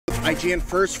IGN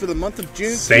first for the month of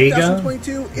June Sega,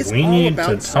 2022 is we all need about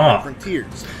to Sonic talk.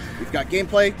 Frontiers. We've got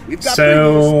gameplay, we've got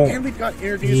So, previews, and we've got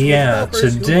interviews yeah, with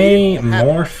developers today who made it happen.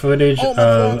 more footage All month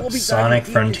long, we'll of be Sonic diving deep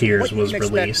into Frontiers what you was can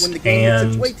expect released, when the game makes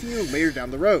its and way to you later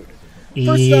down the road.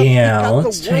 yeah,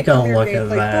 let's take a look at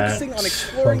that.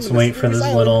 Let's wait for this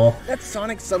little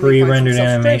pre-rendered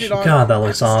animation. God, that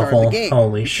looks awful.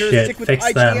 Holy shit,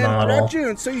 fix that model.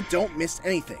 So you don't miss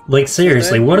anything. Like,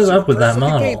 seriously, what is up with that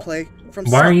model?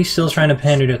 Why are you still Sonic trying to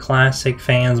pander to classic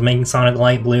fans, making Sonic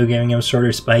light blue, giving him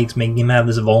shorter spikes, making him have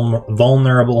this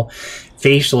vulnerable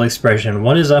facial expression?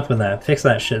 What is up with that? Fix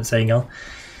that shit, Sega.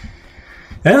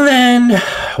 And then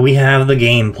we have the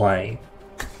gameplay.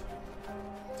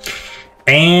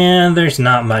 And there's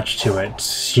not much to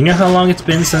it. You know how long it's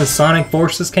been since Sonic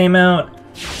Forces came out?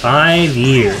 5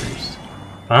 years.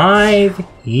 5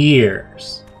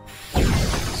 years.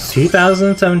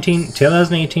 2017,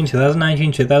 2018,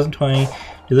 2019, 2020,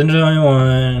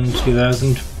 2021,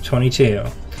 2022.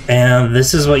 And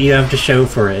this is what you have to show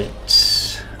for it.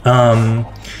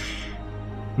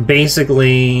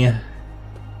 Basically,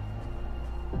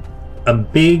 a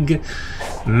big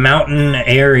mountain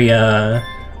area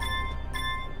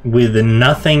with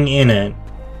nothing in it,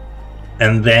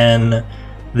 and then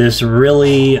this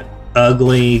really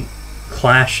ugly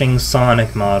clashing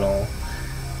Sonic model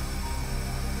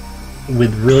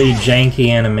with really janky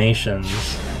animations.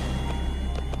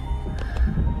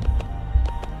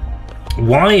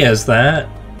 Why is that?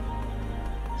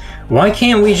 Why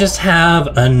can't we just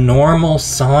have a normal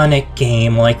Sonic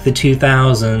game like the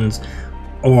 2000s,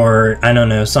 or, I don't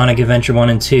know, Sonic Adventure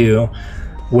 1 and 2,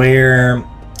 where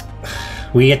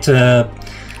we get to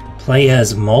play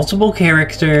as multiple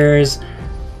characters,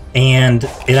 and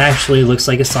it actually looks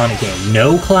like a Sonic game.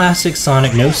 No classic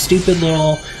Sonic, no stupid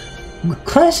little...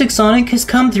 Classic Sonic has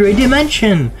come through a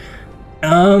dimension!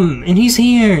 And he's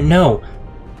here! No.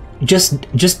 Just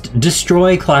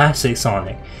destroy classic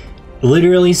Sonic.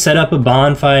 Literally set up a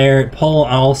bonfire, pull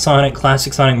all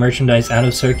classic Sonic merchandise out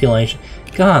of circulation.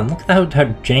 God, look at how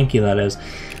janky that is.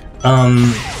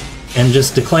 And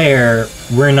just declare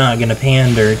we're not gonna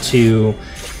pander to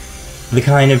the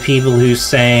kind of people who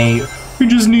say, we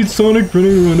just need Sonic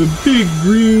running around a big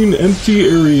green empty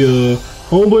area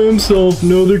all by himself,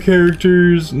 no other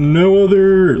characters, no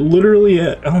other, literally,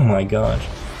 oh my gosh.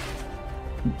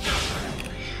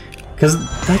 Because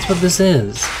that's what this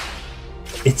is.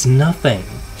 It's nothing.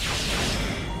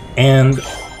 And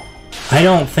I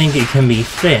don't think it can be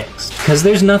fixed, because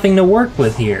there's nothing to work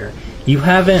with here. You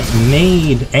haven't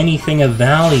made anything of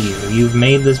value. You've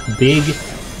made this big,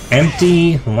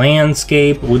 empty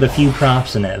landscape with a few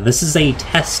props in it. This is a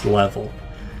test level.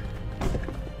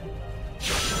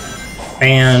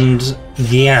 And,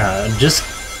 yeah, just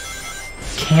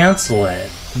cancel it.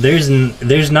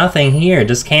 There's nothing here.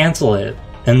 Just cancel it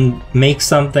and make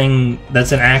something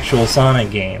that's an actual Sonic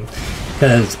game.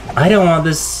 Because I don't want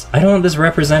this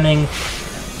representing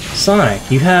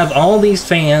Sonic. You have all these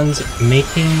fans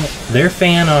making their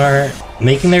fan art,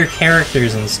 making their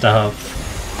characters and stuff,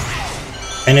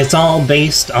 and it's all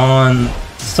based on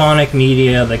Sonic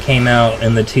media that came out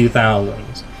in the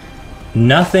 2000s.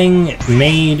 Nothing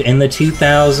made in the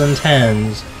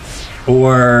 2010s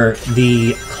or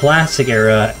the classic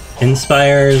era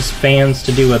inspires fans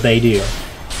to do what they do,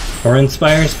 or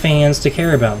inspires fans to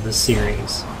care about this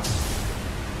series.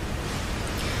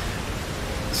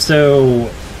 So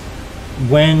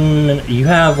when you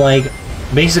have, like,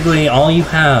 basically all you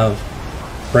have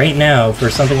right now for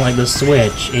something like the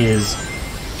Switch is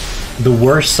the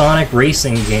worst Sonic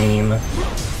racing game,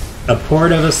 a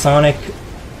port of a Sonic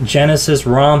Genesis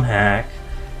ROM hack,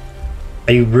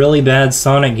 a really bad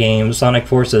Sonic game, Sonic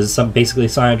Forces, basically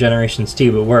Sonic Generations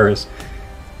 2 but worse.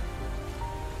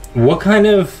 What kind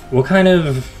of,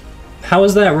 how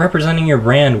is that representing your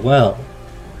brand well?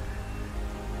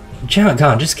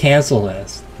 God, just cancel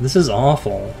this. This is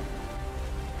awful.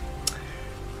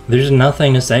 There's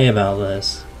nothing to say about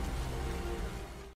this.